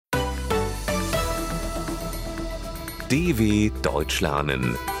DW Deutsch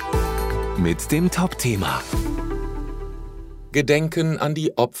lernen mit dem Top-Thema Gedenken an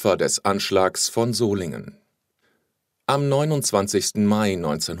die Opfer des Anschlags von Solingen. Am 29. Mai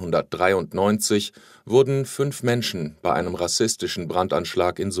 1993 wurden 5 Menschen bei einem rassistischen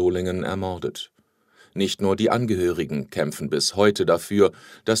Brandanschlag in Solingen ermordet. Nicht nur die Angehörigen kämpfen bis heute dafür,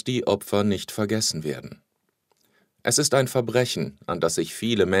 dass die Opfer nicht vergessen werden. Es ist ein Verbrechen, an das sich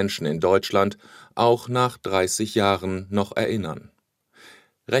viele Menschen in Deutschland auch nach 30 Jahren noch erinnern.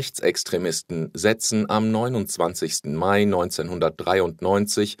 Rechtsextremisten setzen am 29. Mai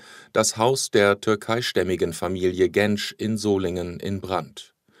 1993 das Haus der türkeistämmigen Familie Genç in Solingen in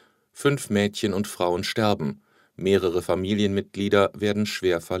Brand. 5 Mädchen und Frauen sterben, mehrere Familienmitglieder werden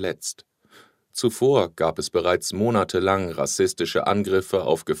schwer verletzt. Zuvor gab es bereits monatelang rassistische Angriffe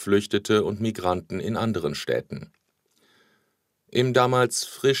auf Geflüchtete und Migranten in anderen Städten. Im damals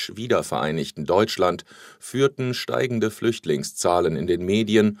frisch wiedervereinigten Deutschland führten steigende Flüchtlingszahlen in den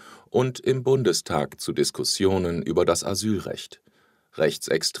Medien und im Bundestag zu Diskussionen über das Asylrecht.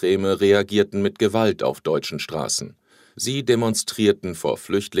 Rechtsextreme reagierten mit Gewalt auf deutschen Straßen. Sie demonstrierten vor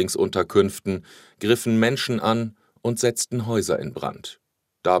Flüchtlingsunterkünften, griffen Menschen an und setzten Häuser in Brand.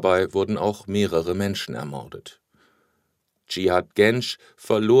 Dabei wurden auch mehrere Menschen ermordet. Cihat Genç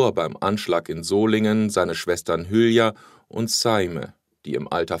verlor beim Anschlag in Solingen seine Schwestern Hülya und Saime, die im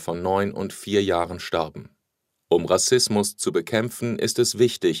Alter von 9 und 4 Jahren starben. Um Rassismus zu bekämpfen, ist es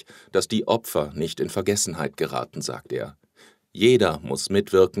wichtig, dass die Opfer nicht in Vergessenheit geraten, sagt er. Jeder muss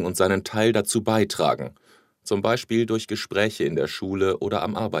mitwirken und seinen Teil dazu beitragen, zum Beispiel durch Gespräche in der Schule oder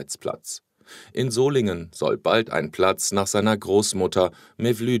am Arbeitsplatz. In Solingen soll bald ein Platz nach seiner Großmutter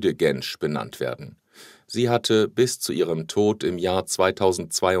Mevlüde Genç benannt werden. Sie hatte bis zu ihrem Tod im Jahr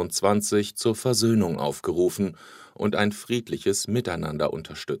 2022 zur Versöhnung aufgerufen und ein friedliches Miteinander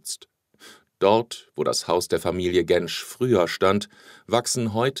unterstützt. Dort, wo das Haus der Familie Genç früher stand,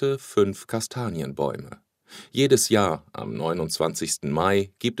 wachsen heute 5 Kastanienbäume. Jedes Jahr am 29.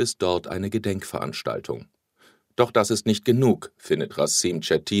 Mai gibt es dort eine Gedenkveranstaltung. Doch das ist nicht genug, findet Rasim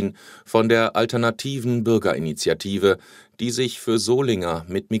Cetin von der alternativen Bürgerinitiative, die sich für Solinger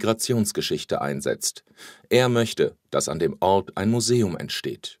mit Migrationsgeschichte einsetzt. Er möchte, dass an dem Ort ein Museum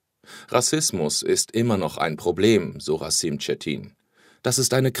entsteht. Rassismus ist immer noch ein Problem, so Rasim Cetin. Das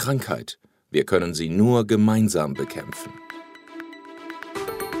ist eine Krankheit. Wir können sie nur gemeinsam bekämpfen.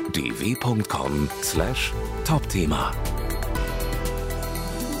 dw.com/Topthema